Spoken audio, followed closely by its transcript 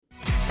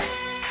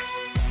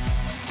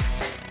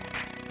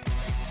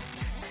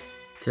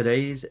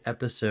Today's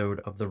episode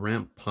of the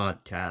Ramp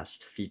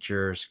podcast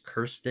features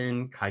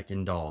Kirsten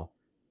Kuykendoll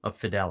of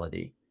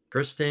Fidelity.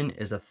 Kirsten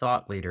is a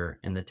thought leader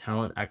in the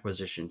talent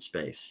acquisition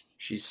space.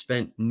 She's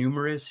spent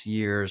numerous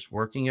years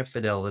working at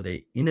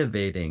Fidelity,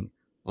 innovating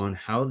on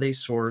how they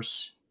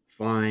source,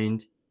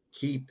 find,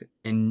 keep,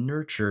 and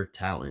nurture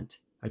talent.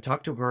 I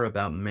talked to her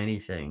about many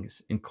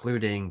things,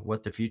 including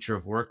what the future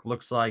of work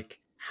looks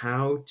like,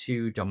 how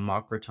to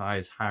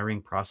democratize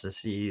hiring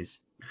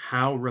processes,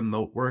 how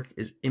remote work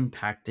is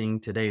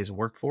impacting today's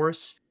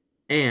workforce,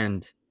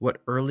 and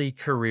what early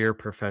career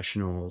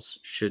professionals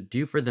should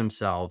do for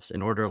themselves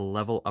in order to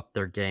level up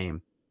their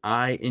game.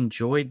 I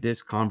enjoyed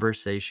this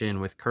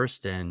conversation with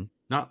Kirsten,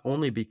 not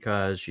only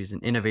because she's an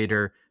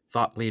innovator,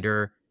 thought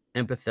leader,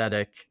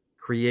 empathetic,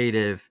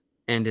 creative,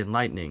 and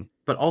enlightening,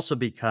 but also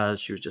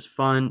because she was just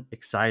fun,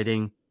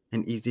 exciting,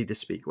 and easy to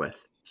speak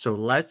with. So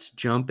let's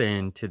jump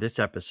into this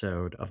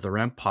episode of the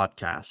Ramp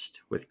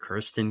Podcast with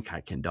Kirsten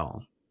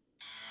Kuykendoll.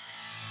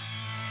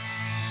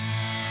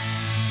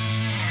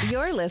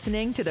 You're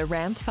listening to the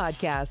Ramped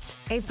Podcast,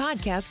 a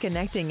podcast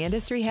connecting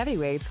industry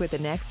heavyweights with the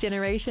next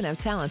generation of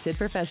talented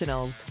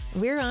professionals.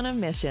 We're on a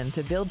mission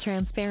to build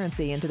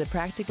transparency into the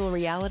practical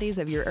realities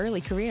of your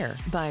early career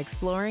by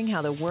exploring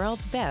how the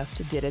world's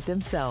best did it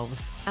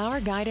themselves.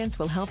 Our guidance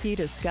will help you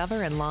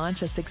discover and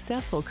launch a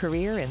successful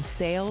career in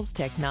sales,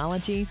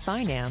 technology,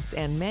 finance,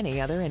 and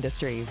many other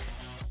industries.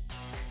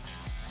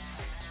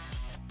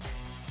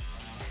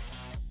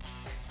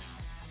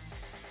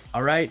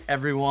 All right,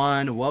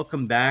 everyone,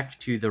 welcome back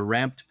to the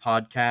Ramped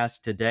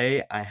Podcast.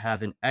 Today, I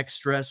have an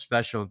extra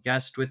special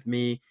guest with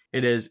me.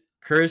 It is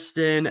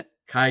Kirsten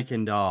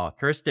Kuykendoll.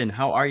 Kirsten,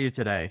 how are you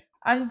today?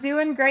 I'm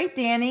doing great,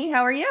 Danny.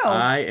 How are you?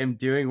 I am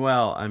doing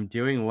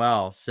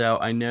well. So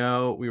I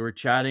know we were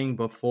chatting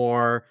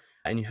before,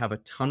 and you have a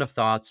ton of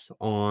thoughts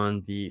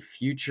on the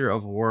future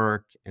of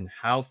work and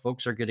how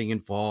folks are getting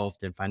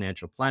involved in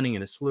financial planning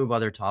and a slew of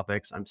other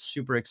topics. I'm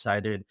super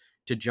excited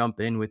to jump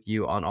in with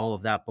you on all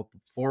of that. But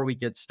before we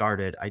get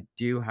started, I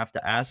do have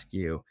to ask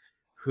you,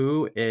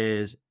 who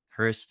is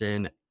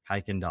Kirsten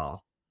Kuykendoll?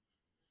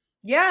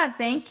 Yeah,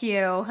 thank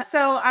you.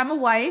 So I'm a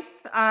wife.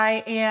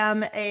 I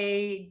am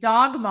a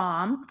dog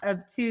mom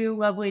of two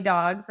lovely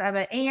dogs. I have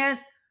an aunt,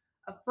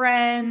 a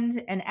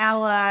friend, an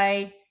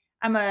ally.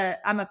 I'm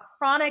a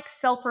chronic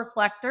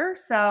self-reflector.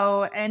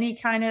 So any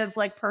kind of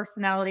like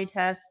personality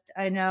test,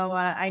 I know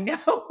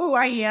who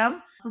I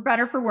am, for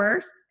better for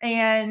worse.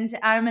 And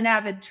I'm an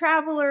avid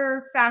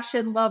traveler,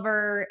 fashion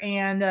lover,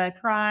 and a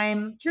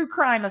true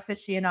crime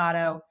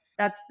aficionado.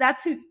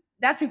 That's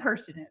who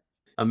Kirsten is.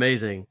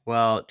 Amazing.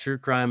 Well, true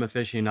crime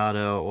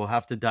aficionado, we'll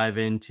have to dive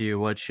into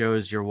what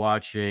shows you're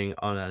watching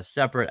on a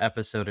separate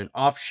episode, an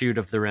offshoot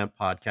of the Ramp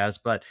podcast.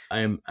 But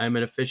I'm an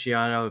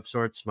aficionado of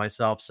sorts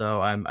myself, so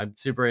I'm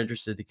super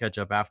interested to catch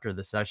up after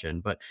the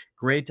session. But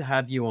great to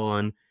have you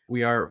on.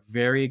 We are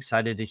very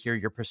excited to hear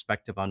your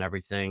perspective on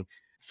everything.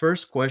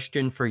 First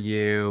question for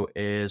you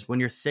is, when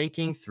you're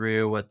thinking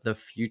through what the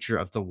future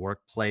of the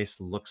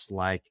workplace looks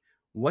like,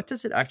 what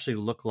does it actually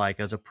look like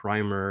as a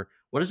primer?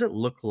 What does it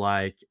look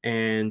like?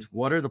 And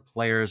what are the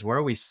players? Where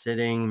are we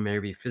sitting,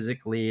 maybe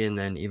physically and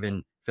then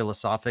even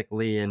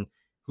philosophically? And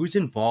who's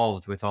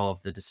involved with all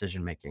of the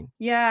decision making?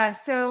 Yeah.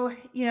 So,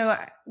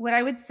 what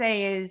I would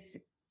say is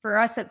for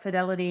us at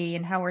Fidelity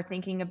and how we're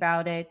thinking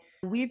about it,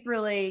 we've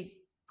really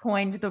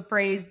coined the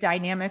phrase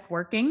dynamic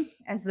working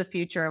as the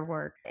future of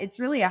work. It's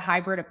really a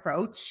hybrid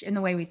approach in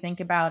the way we think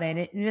about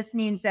it. This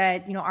means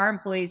that, our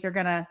employees they're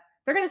going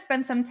to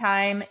spend some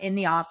time in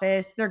the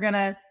office. They're going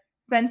to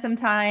spend some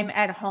time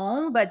at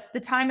home, but the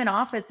time in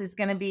office is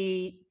going to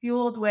be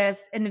fueled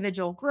with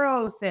individual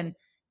growth and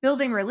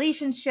building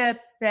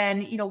relationships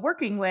and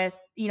working with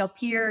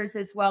peers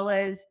as well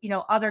as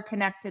other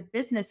connected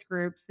business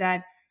groups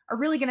that are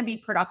really going to be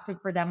productive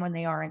for them when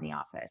they are in the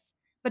office.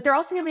 But they're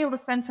also going to be able to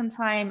spend some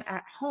time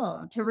at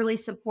home to really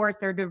support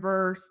their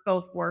diverse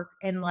both work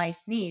and life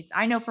needs.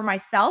 I know for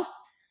myself,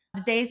 the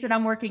days that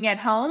I'm working at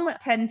home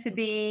tend to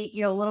be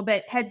a little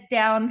bit heads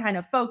down, kind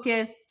of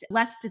focused,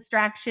 less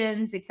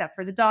distractions except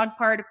for the dog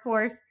part, of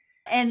course.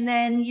 And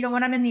then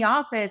when I'm in the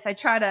office, I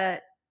try to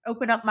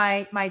open up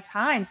my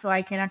time so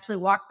I can actually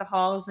walk the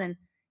halls and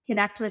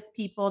connect with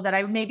people that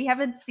I maybe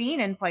haven't seen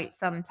in quite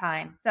some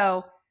time.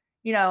 So,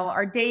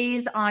 our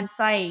days on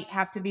site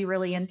have to be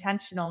really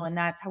intentional, and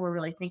that's how we're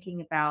really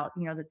thinking about,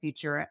 the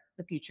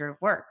future of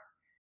work.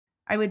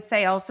 I would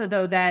say also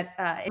though that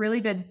it's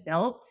really been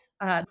built.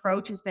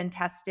 Approach has been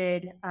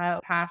tested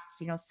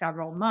past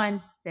several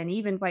months and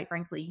even quite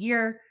frankly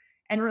year,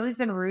 and really has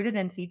been rooted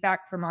in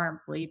feedback from our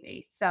employee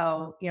base.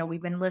 So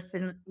we've been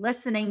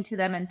listening to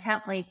them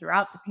intently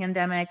throughout the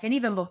pandemic and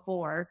even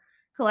before,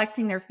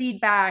 collecting their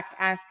feedback,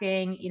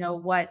 asking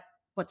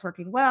what's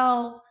working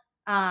well,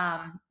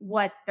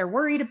 what they're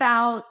worried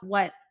about,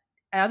 what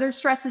other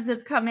stresses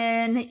have come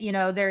in.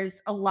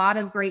 There's a lot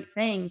of great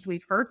things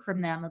we've heard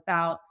from them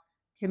about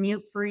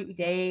commute free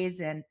days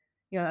and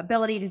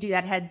ability to do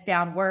that heads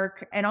down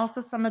work, and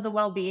also some of the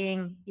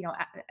well-being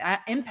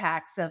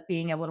impacts of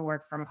being able to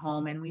work from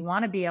home. And we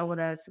want to be able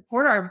to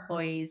support our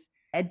employees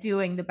at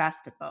doing the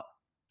best of both.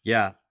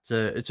 Yeah,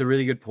 it's a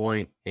really good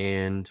point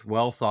and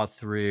well thought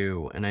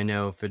through. And I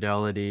know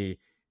Fidelity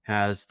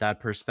has that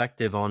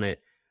perspective on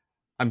it.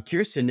 I'm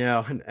curious to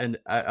know,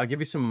 I'll give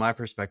you some of my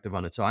perspective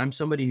on it. So I'm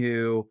somebody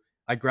who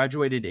I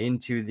graduated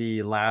into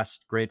the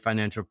last great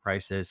financial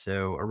crisis.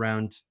 So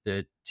around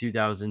the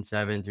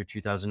 2007 through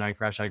 2009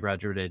 crash, I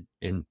graduated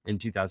in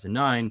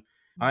 2009.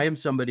 I am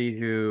somebody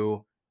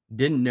who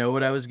didn't know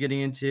what I was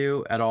getting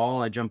into at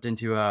all. I jumped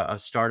into a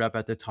startup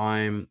at the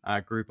time,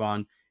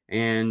 Groupon,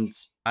 and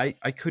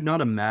I could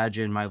not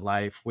imagine my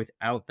life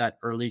without that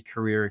early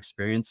career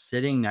experience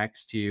sitting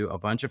next to a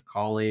bunch of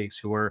colleagues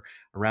who were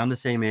around the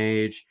same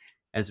age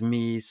as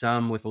me,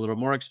 some with a little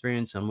more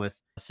experience, some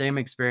with the same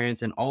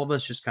experience, and all of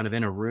us just kind of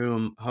in a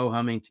room, ho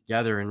humming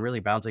together and really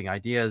bouncing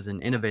ideas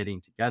and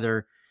innovating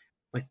together.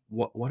 Like,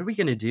 what are we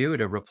going to do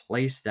to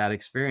replace that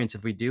experience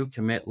if we do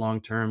commit long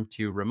term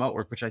to remote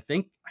work? Which I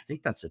think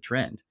that's a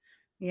trend.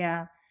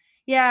 Yeah.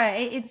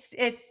 Yeah,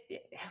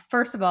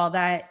 first of all,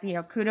 that,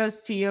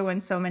 kudos to you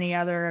and so many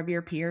other of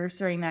your peers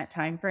during that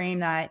time frame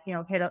that,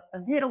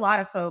 hit a lot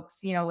of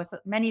folks, with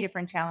many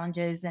different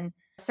challenges. And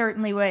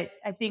certainly what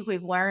I think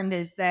we've learned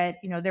is that,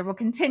 there will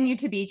continue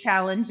to be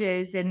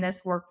challenges in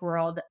this work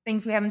world,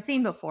 things we haven't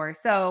seen before.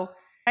 So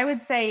I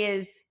would say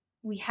is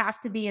we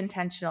have to be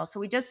intentional. So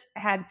we just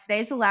had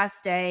today's the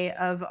last day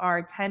of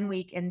our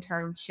 10-week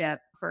internship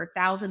for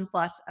 1,000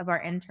 plus of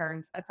our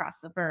interns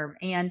across the firm.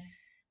 And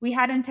we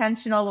had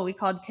intentional what we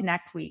called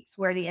connect weeks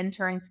where the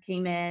interns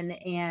came in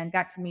and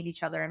got to meet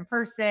each other in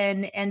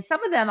person, and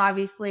some of them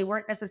obviously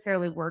weren't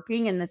necessarily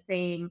working in the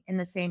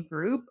same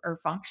group or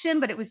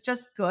function, but it was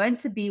just good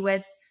to be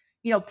with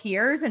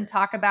peers and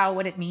talk about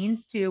what it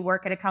means to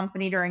work at a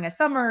company during a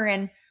summer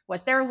and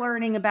what they're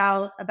learning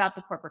about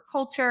the corporate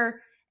culture.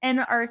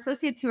 And our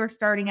associates who are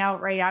starting out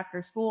right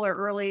after school or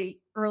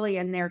early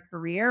in their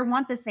career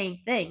want the same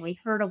thing. We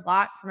heard a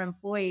lot from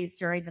employees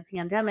during the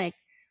pandemic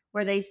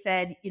where they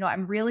said,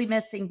 I'm really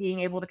missing being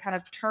able to kind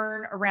of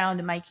turn around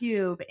in my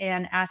cube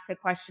and ask a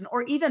question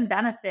or even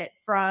benefit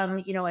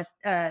from,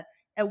 a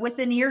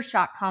within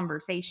earshot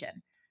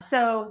conversation.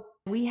 So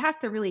we have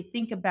to really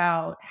think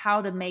about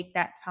how to make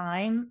that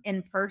time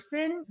in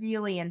person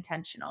really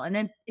intentional. And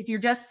then if you're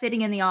just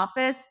sitting in the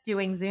office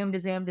doing Zoom to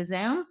Zoom to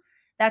Zoom,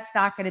 that's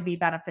not going to be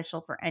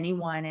beneficial for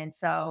anyone. And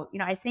so,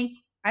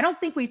 I don't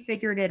think we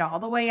figured it all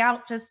the way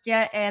out just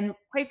yet. And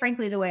quite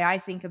frankly, the way I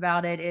think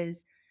about it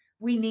is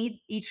we need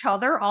each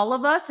other, all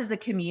of us as a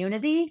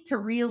community, to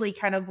really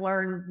kind of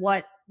learn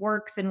what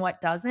works and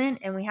what doesn't.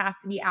 And we have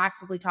to be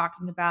actively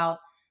talking about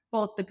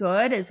both the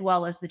good as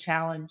well as the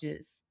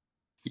challenges.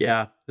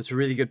 Yeah, that's a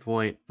really good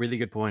point. Really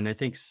good point. I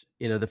think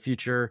the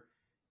future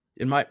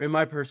in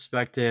my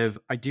perspective,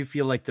 I do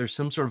feel like there's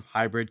some sort of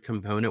hybrid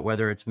component,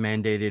 whether it's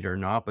mandated or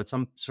not, but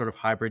some sort of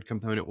hybrid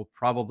component will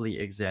probably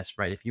exist,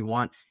 right? If you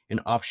want an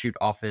offshoot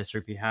office or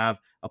if you have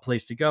a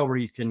place to go where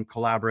you can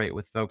collaborate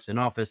with folks in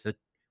office, that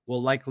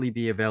will likely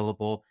be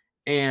available.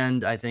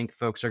 And I think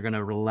folks are going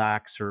to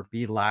relax or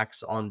be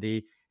lax on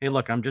the, hey,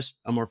 look, I'm just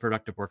a more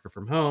productive worker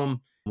from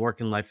home. Work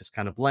and life is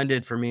kind of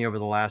blended for me over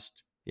the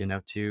last,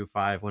 2,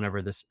 5,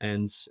 whenever this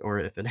ends, or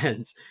if it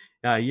ends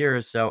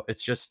years. So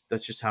that's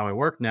just how I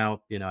work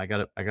now. I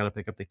gotta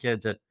pick up the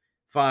kids at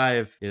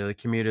 5. The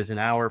commute is an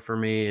hour for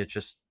me. It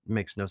just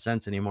makes no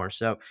sense anymore.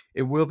 So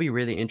it will be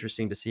really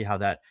interesting to see how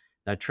that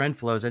trend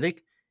flows. I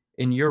think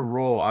in your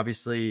role,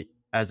 obviously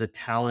as a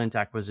talent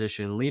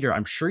acquisition leader,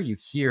 I'm sure you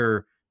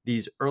hear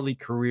these early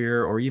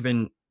career or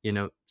even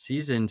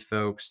seasoned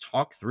folks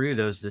talk through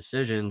those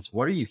decisions.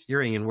 What are you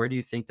hearing, and where do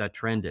you think that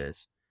trend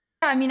is?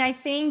 I mean, I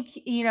think,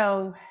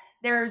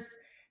 there's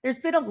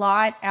been a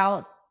lot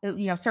out,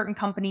 certain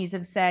companies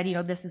have said,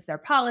 this is their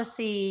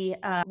policy.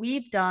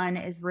 We've done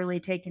is really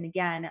taken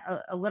again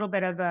a little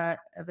bit of a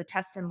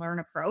test and learn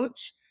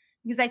approach,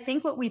 because I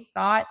think what we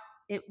thought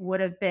it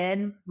would have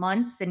been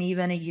months and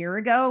even a year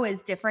ago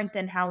is different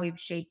than how we've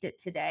shaped it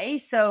today.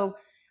 So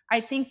I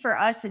think for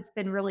us, it's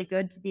been really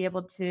good to be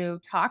able to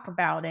talk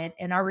about it,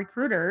 and our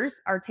recruiters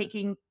are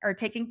taking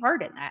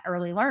part in that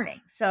early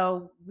learning.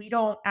 So we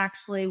don't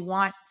actually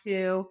want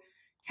to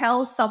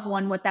tell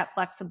someone what that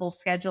flexible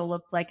schedule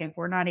looks like if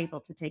we're not able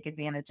to take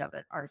advantage of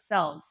it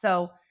ourselves.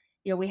 So,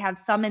 we have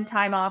some in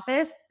time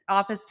office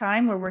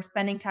time where we're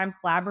spending time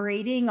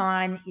collaborating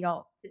on,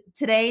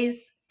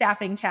 today's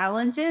staffing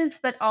challenges,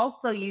 but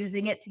also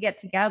using it to get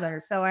together.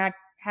 So I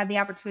had the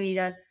opportunity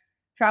to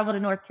travel to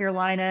North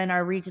Carolina and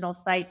our regional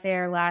site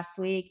there last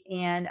week.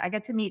 And I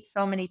got to meet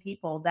so many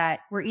people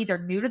that were either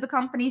new to the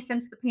company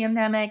since the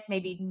pandemic,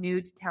 maybe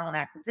new to talent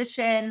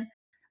acquisition,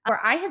 or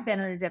I had been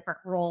in a different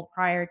role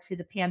prior to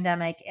the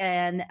pandemic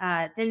and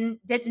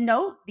didn't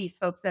know these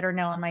folks that are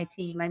now on my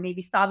team. I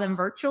maybe saw them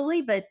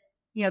virtually, but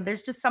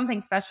there's just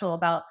something special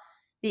about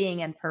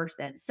being in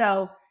person.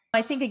 So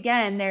I think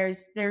again,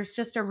 there's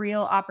just a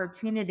real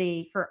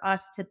opportunity for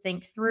us to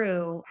think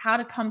through how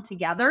to come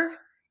together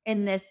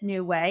in this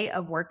new way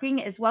of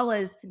working, as well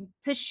as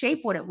to shape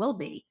what it will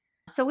be.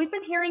 So we've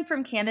been hearing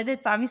from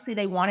candidates. Obviously,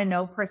 they want to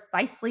know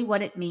precisely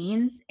what it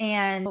means.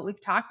 And what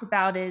we've talked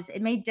about is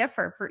it may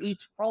differ for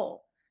each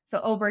role. So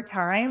over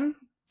time,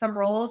 some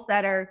roles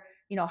that are,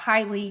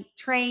 highly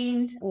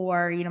trained,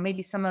 or,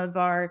 maybe some of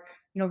our,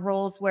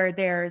 roles where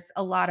there's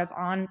a lot of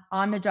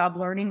on the job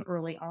learning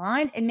early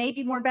on, it may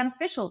be more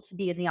beneficial to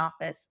be in the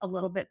office a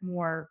little bit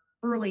more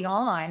early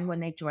on when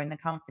they join the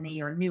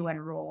company or new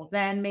enroll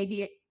than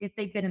maybe if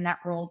they've been in that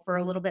role for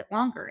a little bit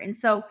longer. And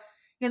so,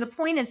 the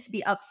point is to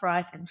be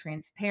upfront and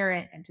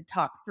transparent and to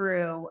talk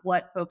through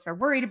what folks are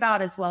worried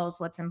about as well as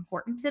what's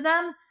important to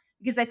them,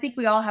 because I think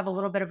we all have a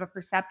little bit of a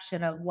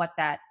perception of what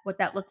that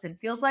looks and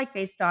feels like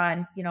based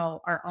on,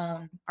 our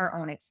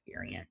own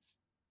experience.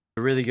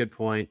 A really good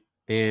point.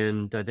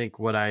 And I think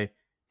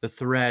the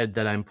thread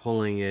that I'm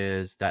pulling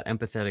is that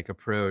empathetic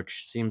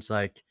approach. Seems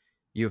like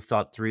you've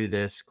thought through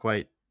this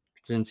quite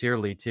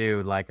sincerely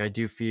too. Like, I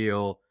do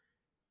feel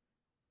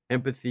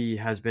empathy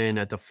has been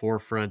at the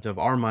forefront of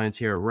our minds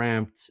here at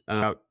Ramped,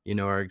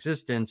 our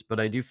existence. But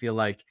I do feel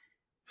like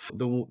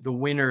the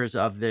winners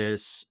of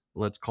this,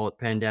 let's call it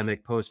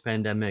pandemic,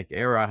 post-pandemic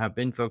era, have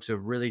been folks who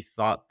have really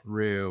thought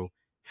through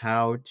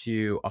how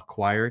to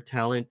acquire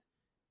talent,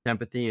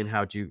 empathy, and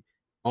how to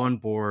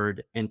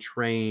onboard and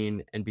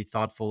train and be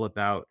thoughtful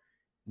about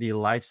the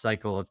life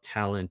cycle of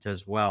talent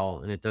as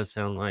well. And it does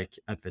sound like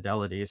at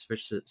Fidelity,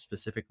 especially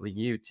specifically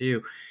you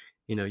too,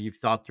 you've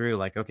thought through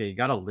like, okay, you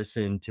got to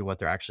listen to what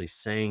they're actually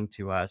saying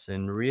to us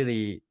and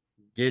really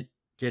get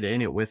get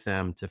in it with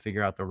them to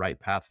figure out the right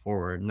path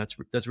forward. And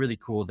that's really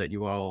cool that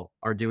you all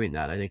are doing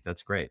that. I think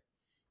that's great.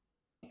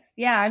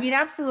 Yeah, I mean,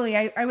 absolutely.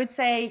 I would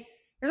say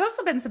there's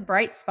also been some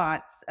bright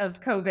spots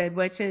of COVID,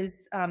 which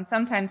is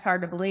sometimes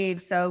hard to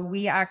believe. So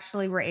we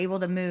actually were able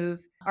to move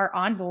our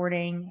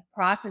onboarding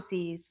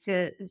processes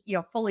to,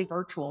 fully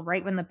virtual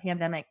right when the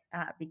pandemic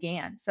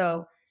began.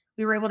 So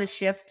we were able to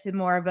shift to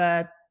more of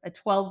a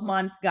 12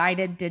 months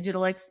guided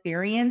digital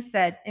experience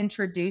that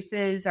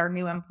introduces our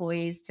new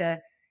employees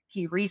to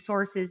key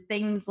resources,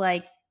 things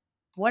like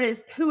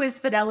who is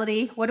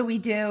Fidelity? What do we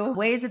do?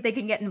 Ways that they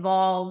can get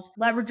involved,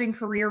 leveraging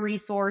career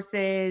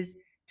resources,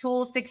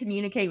 tools to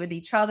communicate with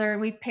each other. And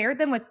we've paired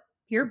them with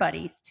peer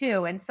buddies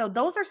too. And so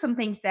those are some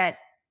things that,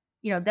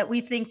 that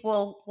we think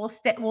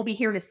will be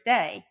here to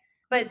stay.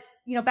 But,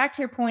 back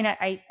to your point,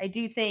 I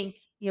do think,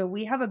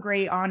 we have a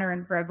great honor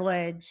and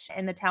privilege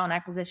in the talent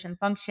acquisition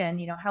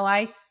function. How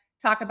I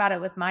talk about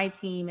it with my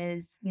team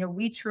is,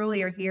 we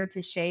truly are here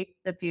to shape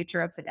the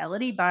future of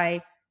Fidelity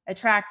by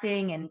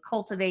attracting and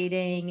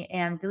cultivating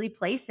and really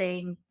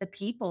placing the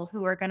people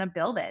who are going to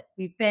build it.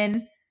 We've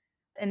been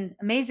an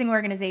amazing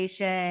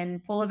organization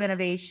full of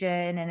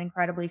innovation and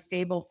incredibly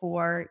stable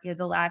for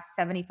the last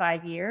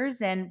 75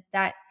 years, and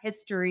that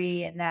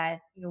history and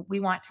that we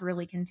want to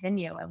really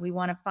continue, and we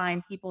want to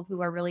find people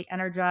who are really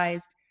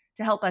energized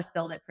to help us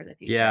build it for the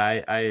Yeah,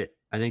 future.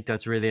 I think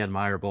that's really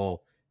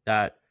admirable.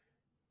 That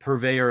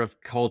purveyor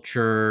of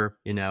culture,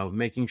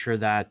 making sure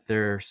that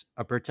there's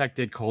a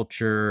protected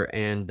culture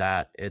and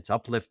that it's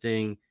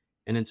uplifting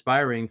and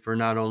inspiring for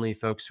not only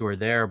folks who are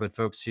there, but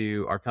folks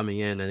who are coming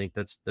in. I think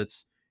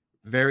that's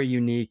very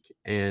unique.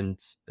 And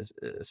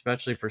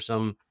especially for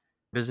some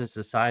business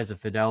the size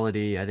of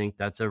Fidelity, I think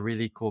that's a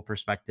really cool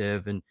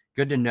perspective and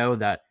good to know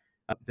that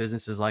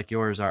businesses like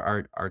yours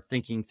are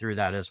thinking through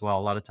that as well.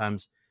 A lot of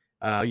times,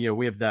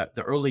 we have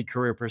the early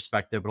career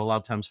perspective, but a lot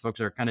of times folks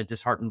are kind of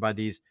disheartened by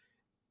these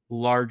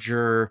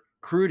larger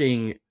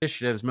recruiting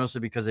initiatives, mostly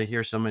because they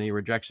hear so many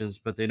rejections,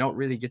 but they don't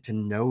really get to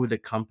know the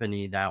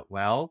company that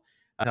well.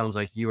 It sounds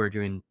like you are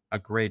doing a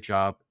great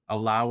job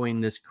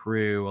allowing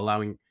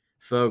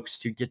folks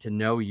to get to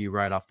know you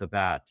right off the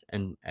bat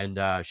and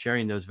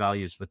sharing those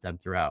values with them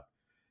throughout.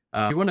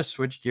 We want to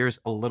switch gears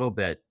a little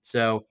bit.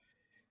 So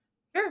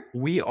Sure.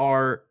 we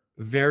are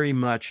very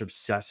much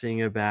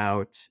obsessing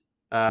about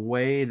a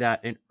way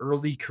that an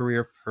early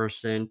career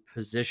person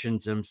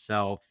positions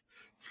himself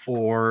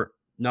for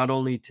not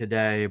only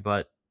today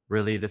but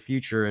really the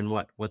future and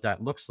what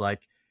that looks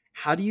like.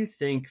 How do you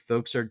think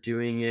folks are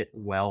doing it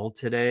well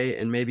today,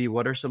 and maybe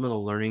what are some of the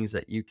learnings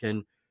that you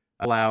can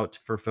allow out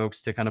for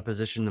folks to kind of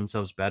position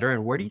themselves better,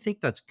 and where do you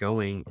think that's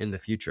going in the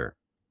future?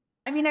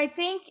 I mean, I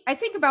think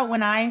about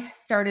when I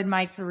started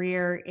my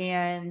career,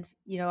 and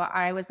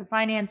I was a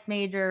finance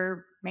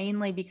major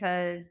mainly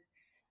because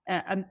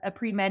a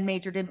pre-med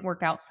major didn't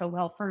work out so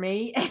well for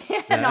me,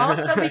 and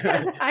also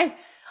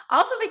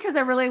because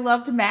I really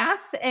loved math,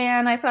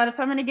 and I thought if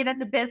I'm going to get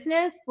into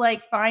business,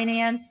 like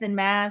finance and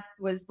math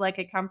was like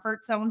a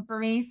comfort zone for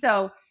me.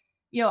 So,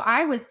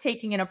 I was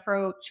taking an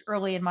approach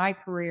early in my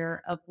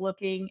career of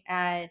looking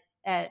at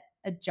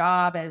a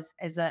job as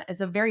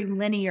a very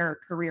linear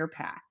career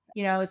path.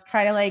 It's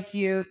kind of like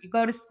you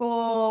go to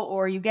school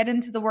or you get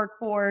into the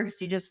workforce,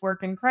 you just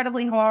work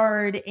incredibly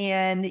hard,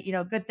 and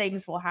good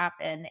things will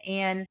happen.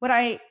 And what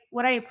I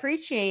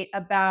appreciate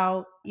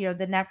about,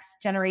 the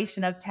next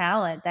generation of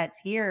talent that's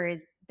here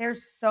is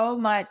there's so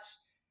much,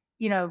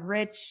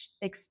 rich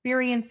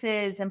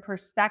experiences and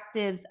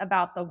perspectives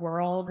about the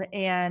world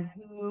and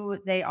who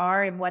they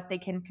are and what they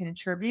can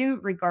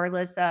contribute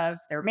regardless of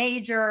their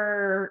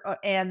major.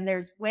 And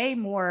there's way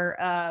more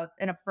of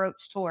an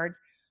approach towards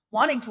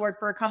wanting to work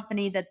for a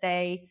company that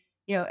they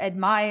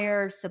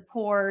admire,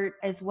 support,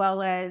 as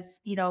well as,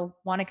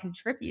 want to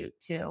contribute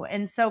to.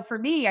 And so for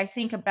me, I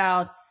think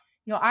about,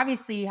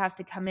 obviously you have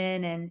to come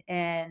in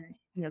and,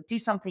 do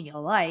something you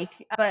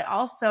like, but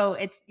also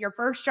it's your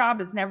first job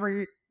is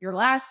never your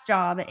last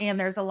job. And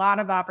there's a lot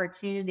of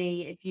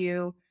opportunity if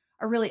you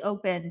are really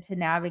open to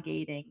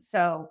navigating.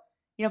 So,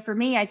 for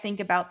me, I think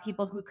about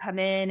people who come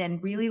in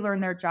and really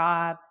learn their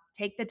job,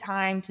 take the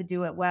time to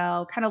do it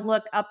well, kind of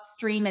look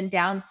upstream and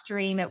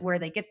downstream at where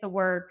they get the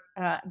work.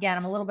 Again,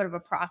 I'm a little bit of a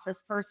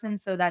process person,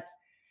 so that's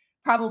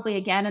probably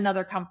again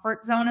another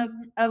comfort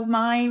zone of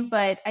mine.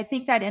 But I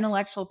think that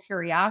intellectual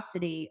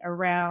curiosity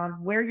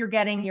around where you're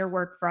getting your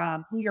work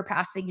from, who you're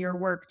passing your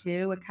work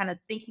to, and kind of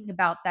thinking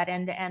about that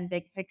end to end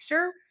big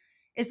picture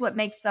is what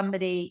makes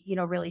somebody,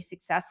 really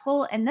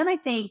successful. And then I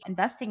think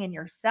investing in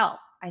yourself.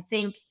 I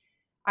think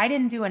I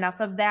didn't do enough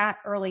of that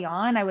early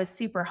on. I was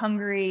super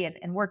hungry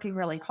and working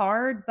really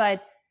hard,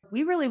 but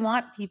we really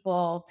want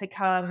people to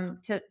come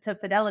to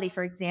Fidelity,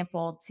 for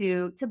example,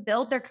 to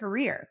build their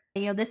career.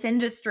 This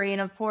industry,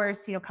 and of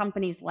course,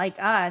 companies like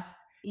us,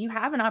 you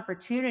have an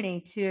opportunity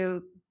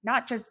to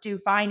not just do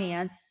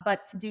finance,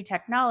 but to do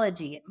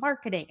technology and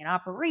marketing and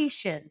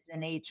operations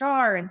and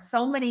HR and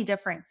so many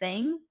different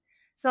things.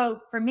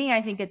 So for me,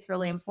 I think it's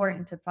really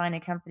important to find a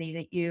company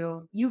that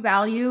you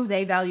value,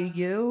 they value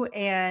you,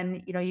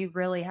 and you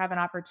really have an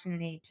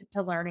opportunity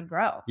to learn and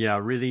grow. Yeah,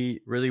 really,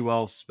 really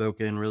well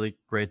spoken, really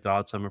great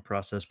thoughts. I'm a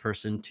process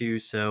person too,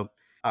 so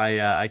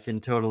I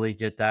can totally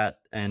get that.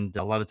 And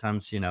a lot of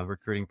times,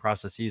 recruiting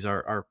processes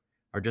are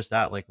just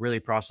that, like really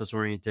process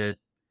oriented,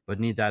 but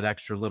need that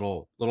extra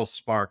little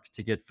spark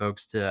to get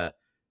folks to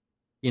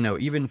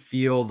even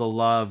feel the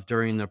love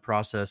during the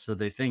process. So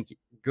they think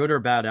good or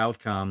bad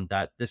outcome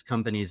that this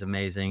company is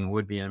amazing,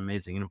 would be an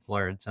amazing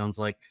employer. It sounds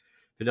like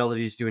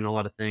Fidelity is doing a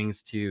lot of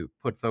things to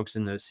put folks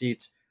in those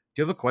seats.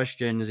 Do you have a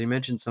question? As you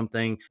mentioned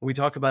something, we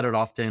talk about it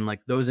often,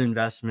 like those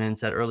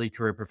investments that early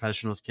career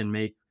professionals can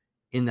make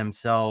in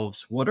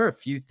themselves. What are a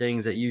few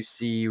things that you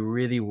see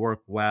really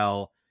work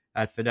well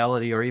at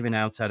Fidelity or even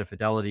outside of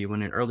Fidelity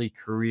when an early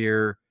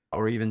career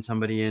or even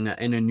somebody in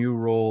a new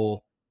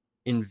role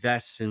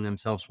invests in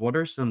themselves? What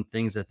are some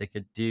things that they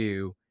could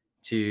do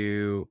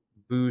to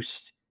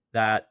boost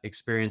that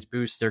experience,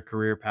 boost their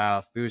career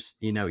path, boost,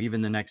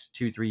 even the next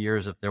 2, 3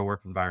 years of their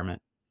work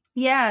environment?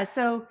 Yeah.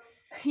 So,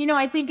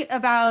 I think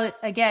about,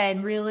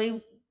 again,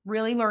 really,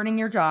 really learning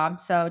your job.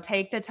 So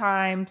take the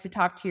time to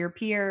talk to your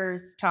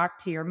peers, talk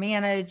to your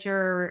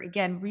manager,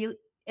 again, really,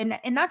 and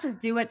not just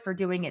do it for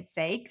doing its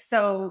sake.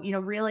 So,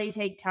 really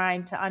take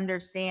time to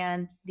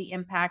understand the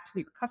impact who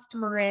your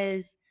customer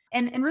is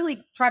and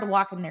really try to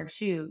walk in their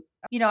shoes.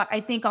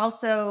 I think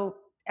also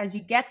as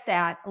you get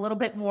that a little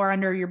bit more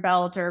under your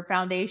belt or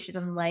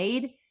foundation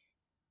laid,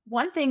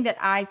 one thing that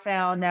I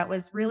found that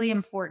was really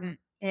important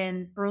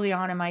in early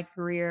on in my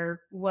career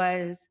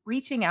was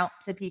reaching out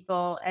to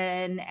people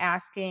and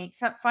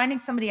finding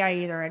somebody I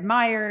either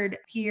admired,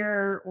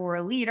 peer or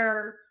a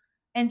leader,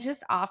 and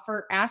just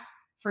ask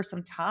for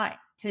some time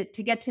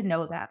to get to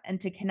know them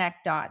and to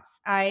connect dots.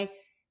 I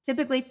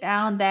typically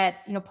found that,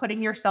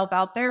 putting yourself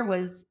out there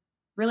was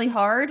really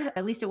hard.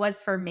 At least it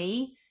was for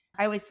me.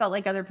 I always felt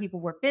like other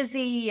people were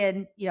busy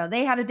and,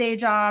 they had a day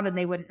job and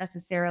they wouldn't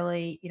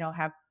necessarily,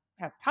 have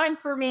time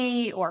for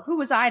me, or who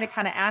was I to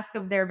kind of ask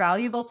of their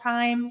valuable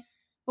time.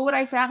 But what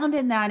I found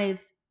in that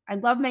is I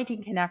love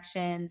making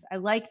connections. I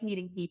like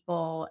meeting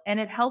people, and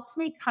it helped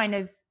me kind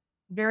of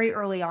very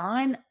early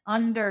on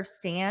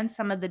understand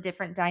some of the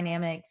different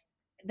dynamics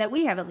that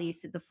we have, at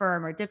least at the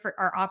firm, or different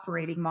our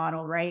operating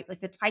model, right?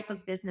 Like the type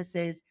of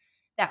businesses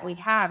that we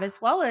have,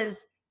 as well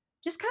as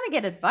just kind of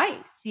get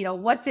advice.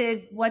 What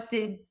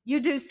did you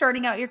do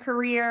starting out your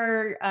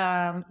career?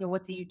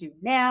 What do you do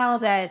now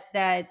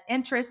that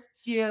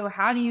interests you?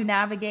 How do you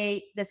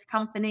navigate this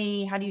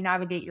company? How do you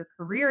navigate your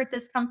career at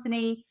this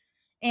company?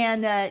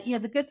 And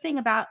the good thing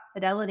about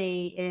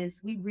Fidelity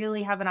is we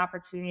really have an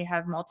opportunity to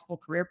have multiple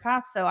career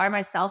paths. So I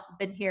myself have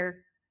been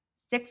here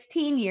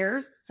 16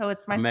 years. So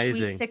it's my sweet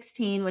Amazing.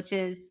 16, which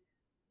is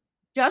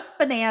just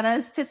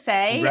bananas to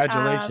say.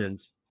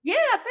 Congratulations. Yeah,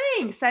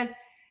 thanks. I've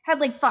had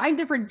like 5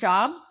 different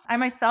jobs. I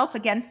myself,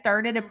 again,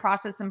 started in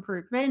process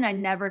improvement. I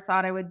never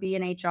thought I would be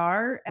in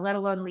HR, let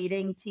alone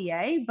leading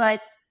TA.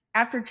 But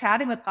after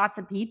chatting with lots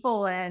of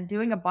people and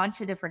doing a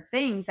bunch of different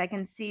things, I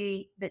can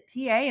see that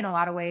TA in a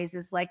lot of ways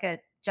is like a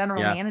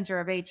general Yeah, manager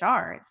of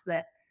HR.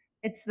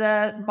 It's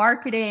the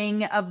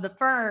marketing of the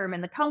firm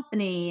and the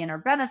company and our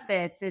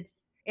benefits.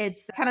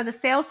 It's kind of the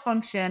sales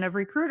function of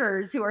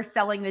recruiters who are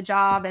selling the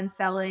job and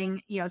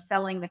selling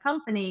the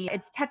company.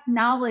 It's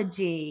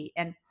technology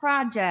and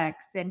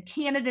projects and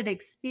candidate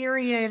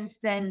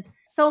experience and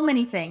so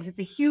many things. It's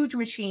a huge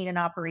machine in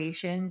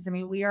operations. I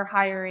mean, we are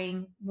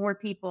hiring more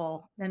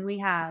people than we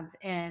have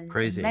in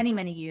crazy. many,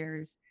 many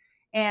years.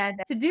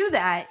 And to do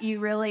that,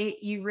 you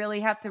really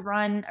have to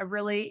run a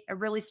really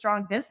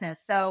strong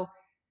business. So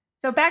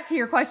back to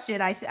your question,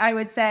 I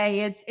would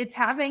say it's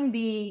having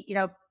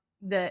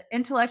the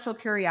intellectual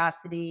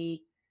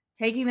curiosity,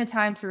 taking the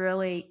time to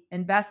really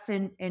invest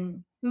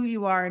in who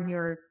you are in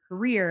your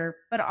career,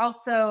 but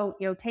also,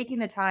 taking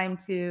the time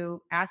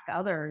to ask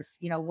others,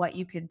 what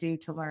you could do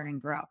to learn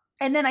and grow.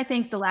 And then I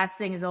think the last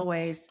thing is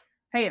always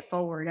pay it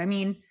forward. I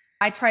mean,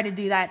 I try to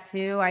do that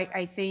too.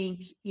 I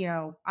think,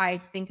 I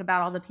think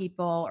about all the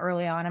people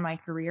early on in my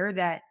career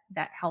that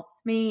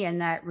helped me and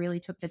that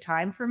really took the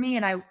time for me.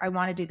 And I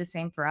want to do the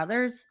same for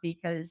others,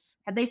 because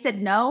had they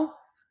said no,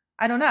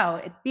 I don't know,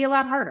 it'd be a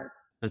lot harder.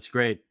 That's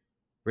great.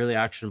 Really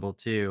actionable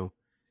too.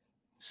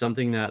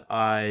 Something that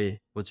I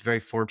was very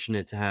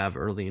fortunate to have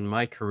early in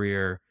my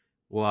career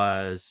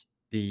was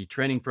the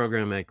training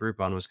program at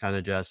Groupon was kind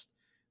of just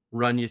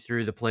run you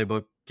through the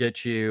playbook,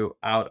 get you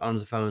out on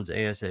the phones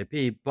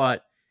ASAP.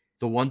 But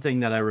the one thing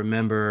that I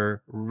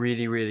remember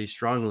really, really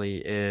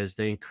strongly is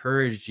they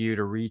encouraged you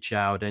to reach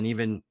out and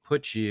even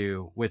put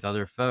you with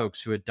other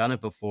folks who had done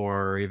it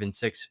before, or even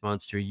 6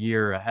 months to a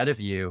year ahead of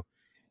you.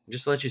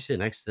 Just let you sit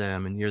next to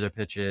them and hear their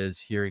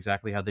pitches, hear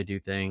exactly how they do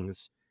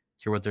things,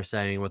 hear what they're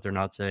saying, what they're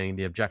not saying,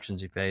 the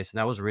objections you face. And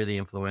that was really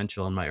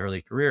influential in my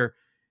early career.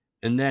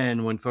 And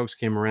then when folks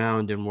came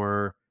around and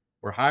were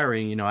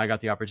hiring, I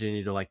got the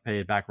opportunity to like pay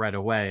it back right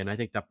away. And I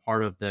think that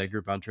part of the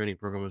Groupon training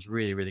program was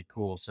really, really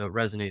cool. So it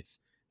resonates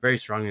very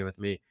strongly with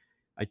me.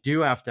 I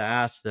do have to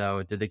ask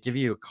though, did they give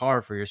you a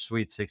car for your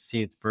sweet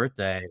 16th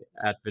birthday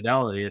at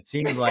Fidelity? It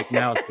seems like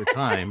now's the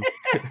time.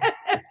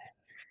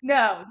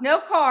 No, no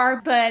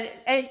car, but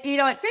at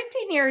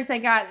 15 years, I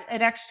got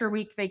an extra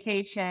week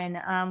vacation,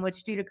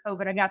 which due to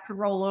COVID, I got to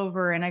roll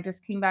over, and I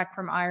just came back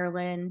from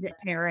Ireland,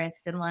 Paris,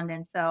 and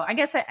London. So I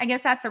guess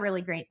that's a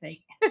really great thing.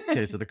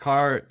 Okay, so the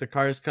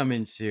car is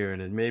coming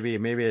soon, and maybe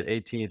at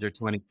 18th or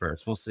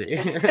 21st. We'll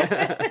see.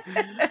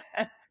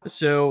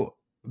 So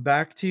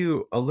back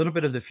to a little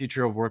bit of the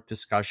future of work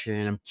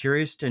discussion. I'm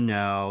curious to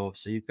know.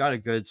 So you've got a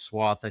good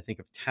swath, I think,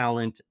 of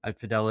talent at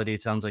Fidelity.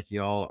 It sounds like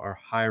y'all are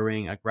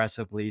hiring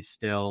aggressively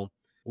still.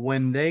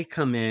 When they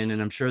come in,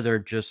 and I'm sure they're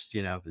just,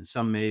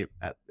 some may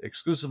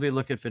exclusively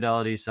look at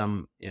Fidelity.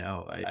 Some,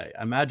 I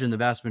imagine the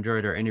vast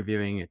majority are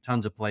interviewing at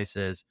tons of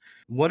places.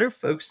 What are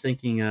folks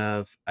thinking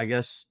of, I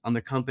guess, on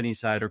the company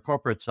side or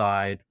corporate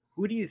side?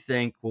 Who do you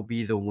think will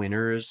be the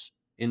winners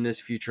in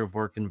this future of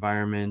work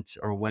environment,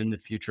 or when the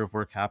future of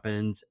work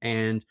happens?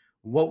 And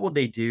what will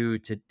they do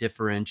to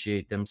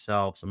differentiate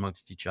themselves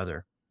amongst each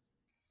other?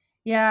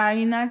 Yeah, I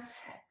mean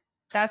that's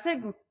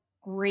a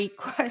great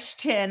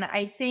question.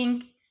 I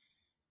think,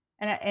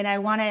 and I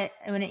want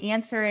to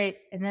answer it,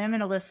 and then I'm going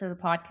to listen to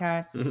the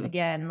podcast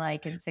again,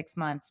 like in 6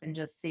 months, and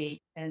just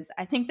see. Because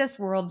I think this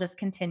world just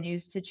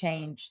continues to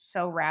change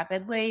so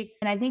rapidly,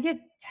 and I think it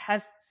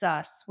tests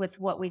us with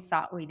what we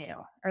thought we knew,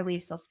 or at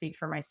least I'll speak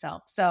for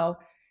myself. So,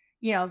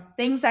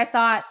 things I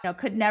thought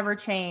could never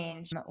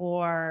change,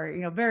 or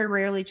very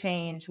rarely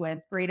change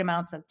with great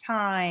amounts of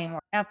time or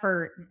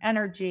effort and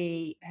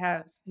energy,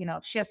 have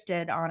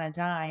shifted on a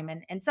dime,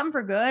 and some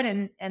for good,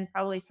 and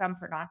probably some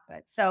for not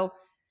good. So,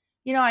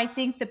 I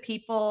think the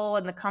people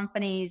and the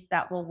companies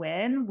that will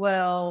win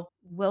will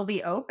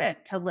be open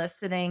to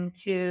listening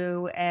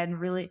to, and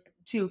really,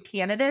 to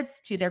candidates,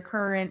 to their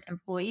current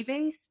employee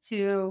base,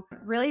 to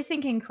really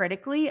thinking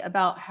critically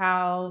about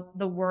how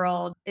the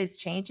world is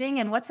changing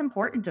and what's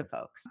important to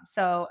folks.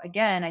 So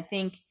again, I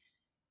think,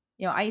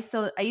 I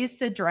used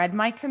to dread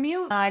my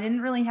commute. I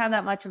didn't really have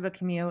that much of a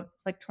commute.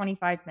 It's like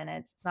 25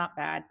 minutes. It's not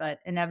bad, but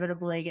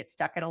inevitably get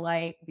stuck at a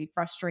light, be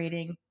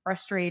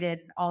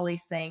frustrated, all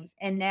these things.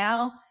 And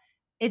now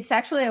it's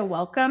actually a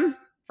welcome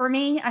for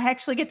me. I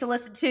actually get to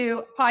listen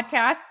to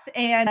podcasts,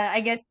 and I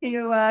get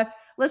to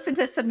listen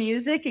to some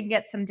music and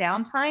get some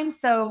downtime.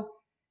 So,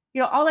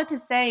 all that to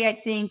say, I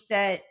think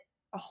that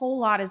a whole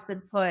lot has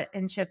been put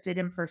and shifted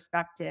in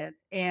perspective.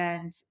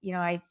 And,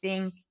 I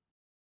think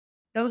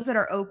those that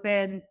are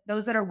open,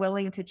 those that are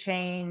willing to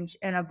change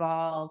and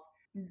evolve,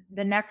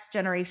 the next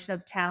generation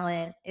of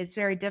talent is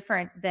very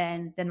different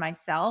than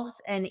myself,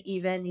 and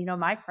even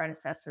my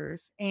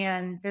predecessors.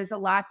 And there's a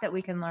lot that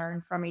we can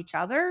learn from each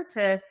other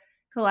to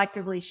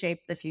collectively shape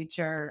the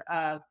future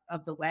of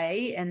the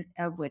way and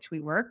of which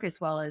we work,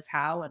 as well as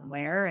how and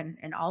where,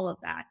 and all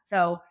of that.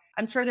 So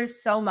I'm sure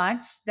there's so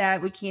much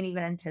that we can't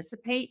even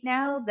anticipate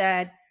now,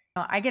 that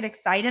I get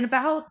excited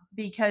about,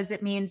 because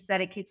it means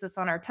that it keeps us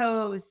on our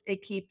toes.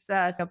 It keeps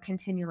us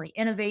continually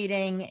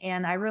innovating.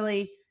 And I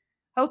really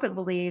hope and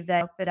believe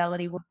that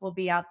Fidelity will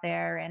be out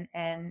there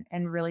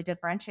and really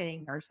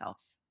differentiating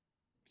ourselves.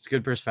 It's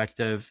good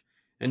perspective.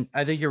 And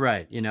I think you're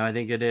right. I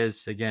think it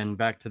is, again,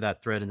 back to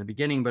that thread in the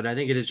beginning, but I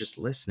think it is just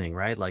listening,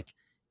 right? Like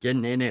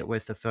getting in it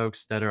with the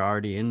folks that are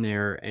already in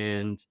there,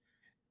 and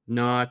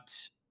not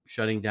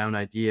shutting down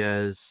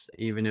ideas,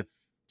 even if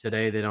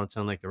today they don't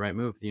sound like the right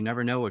move. You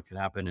never know what could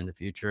happen in the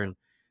future. And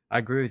I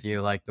agree with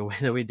you. Like the way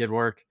that we did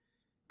work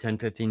 10,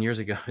 15 years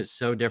ago is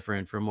so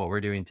different from what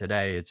we're doing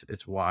today.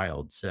 It's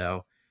wild.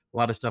 So a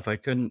lot of stuff I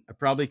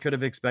probably could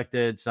have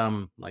expected,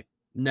 some like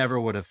never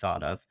would have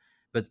thought of.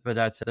 But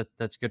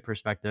that's good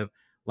perspective.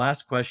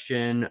 Last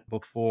question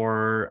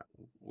before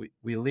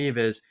we leave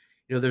is,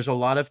 there's a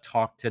lot of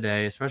talk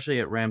today, especially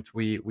at Ramped.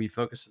 We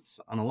focus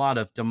on a lot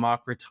of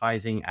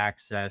democratizing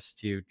access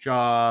to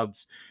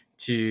jobs,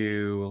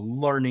 to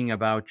learning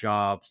about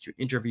jobs to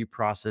interview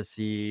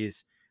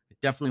processes. I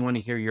definitely want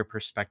to hear your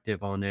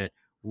perspective on it.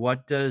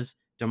 What does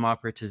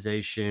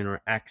democratization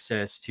or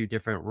access to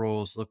different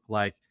roles look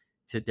like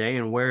today,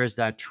 and where is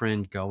that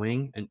trend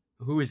going, and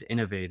who is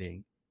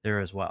innovating there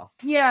as well?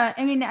 Yeah,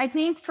 I mean, I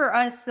think for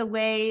us, the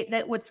way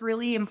that what's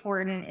really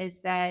important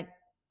is that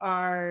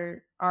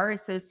our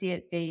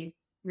associate base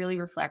really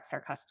reflects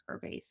our customer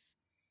base.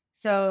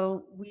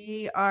 So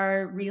we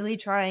are really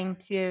trying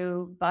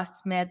to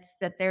bust myths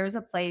that there's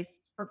a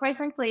place for, quite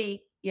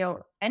frankly,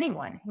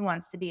 anyone who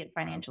wants to be in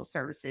financial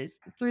services.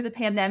 Through the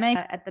pandemic,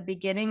 at the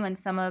beginning, when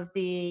some of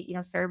the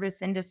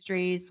service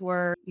industries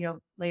were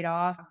laid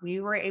off,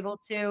 we were able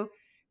to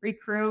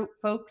recruit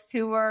folks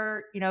who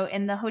are,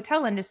 in the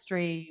hotel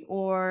industry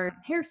or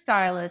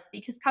hairstylists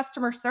because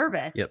customer Yep.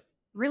 service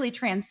really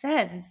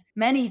transcends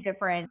many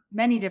different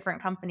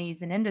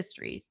companies and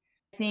industries.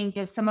 I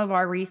think some of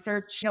our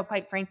research,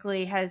 quite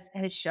frankly, has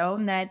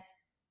shown that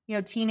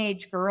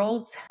teenage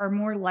girls are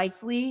more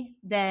likely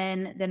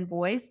than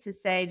boys to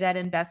say that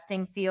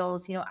investing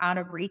feels out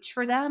of reach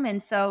for them,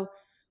 and so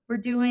we're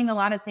doing a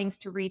lot of things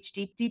to reach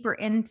deeper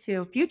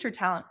into future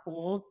talent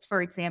pools.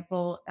 For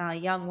example,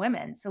 young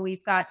women. So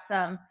we've got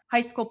some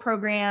high school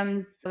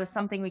programs with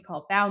something we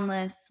call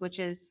Boundless, which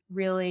is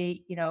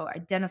really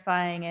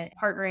identifying and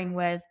partnering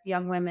with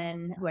young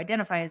women who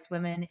identify as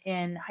women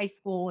in high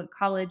school and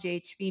college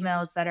age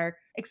females that are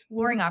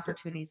exploring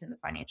opportunities in the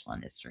financial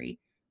industry.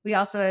 We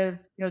also have,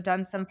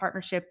 done some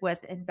partnership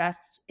with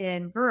Invest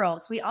in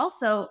Girls. We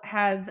also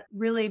have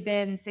really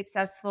been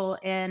successful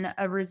in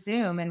a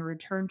resume and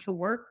return to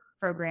work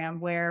program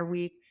where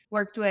we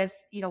worked with,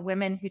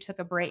 women who took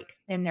a break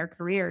in their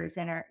careers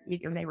and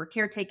they were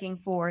caretaking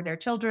for their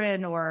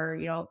children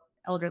or,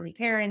 elderly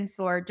parents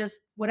or just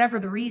whatever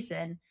the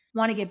reason,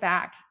 want to get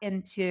back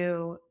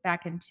into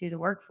the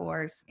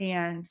workforce.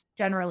 And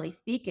generally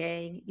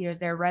speaking,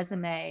 their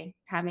resume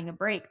having a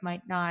break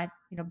might not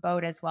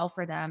bode as well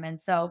for them. And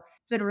so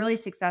it's been really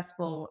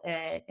successful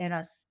in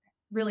us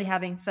really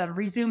having some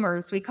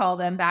resumers, we call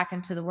them, back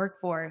into the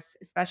workforce,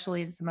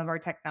 especially in some of our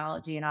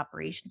technology and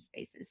operation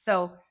spaces.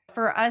 So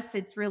for us,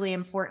 it's really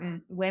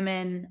important.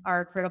 Women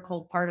are a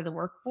critical part of the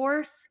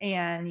workforce.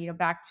 And,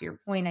 back to your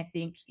point, I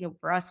think,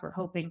 for us, we're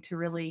hoping to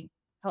really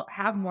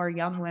have more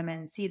young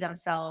women see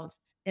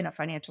themselves in a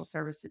financial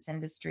services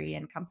industry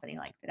and company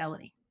like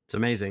Fidelity. It's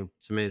amazing.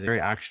 It's amazing.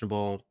 Very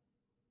actionable.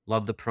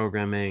 Love the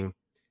programming.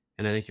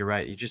 And I think you're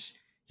right. You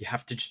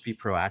have to just be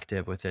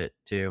proactive with it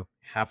too.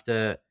 Have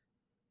to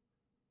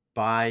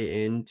buy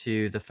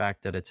into the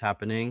fact that it's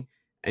happening,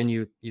 and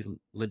you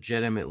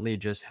legitimately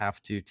just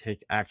have to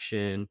take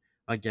action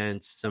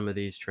against some of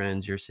these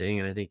trends you're seeing.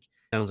 And I think it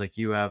sounds like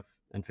you have,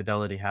 and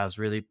Fidelity has,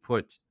 really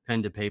put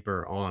pen to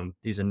paper on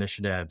these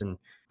initiatives and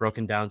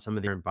broken down some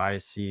of the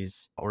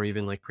biases or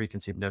even like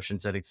preconceived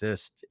notions that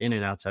exist in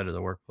and outside of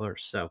the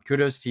workforce. So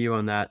kudos to you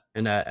on that,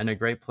 and a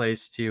great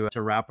place to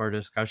wrap our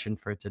discussion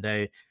for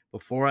today.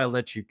 Before I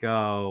let you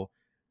go,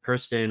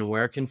 Kirsten,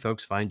 where can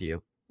folks find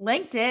you?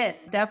 LinkedIn,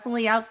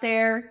 definitely out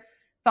there.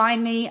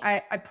 Find me.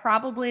 I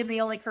probably am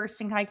the only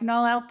Kirsten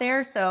Kuykendoll out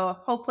there, so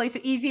hopefully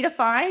easy to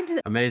find.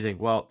 Amazing.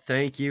 Well,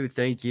 thank you.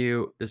 Thank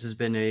you. This has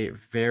been a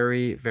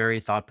very, very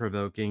thought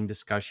provoking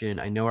discussion.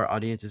 I know our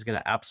audience is going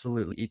to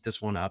absolutely eat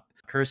this one up.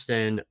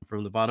 Kirsten,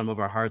 from the bottom of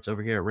our hearts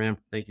over here at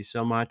Ramp, thank you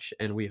so much.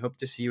 And we hope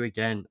to see you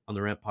again on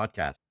the Ramp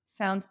podcast.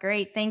 Sounds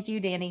great. Thank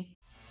you, Danny.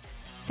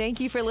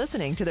 Thank you for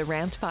listening to the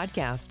Ramped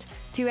Podcast.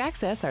 To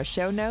access our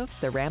show notes,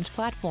 the Ramped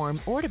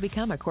platform, or to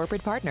become a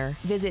corporate partner,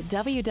 visit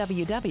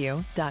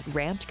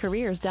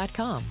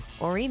www.rampedcareers.com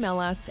or email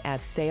us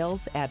at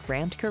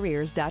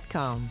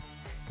sales@rampedcareers.com.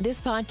 This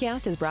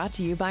podcast is brought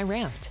to you by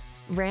Ramped.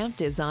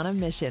 Ramped is on a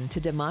mission to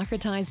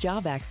democratize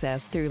job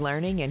access through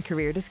learning and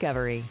career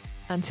discovery.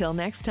 Until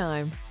next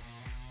time.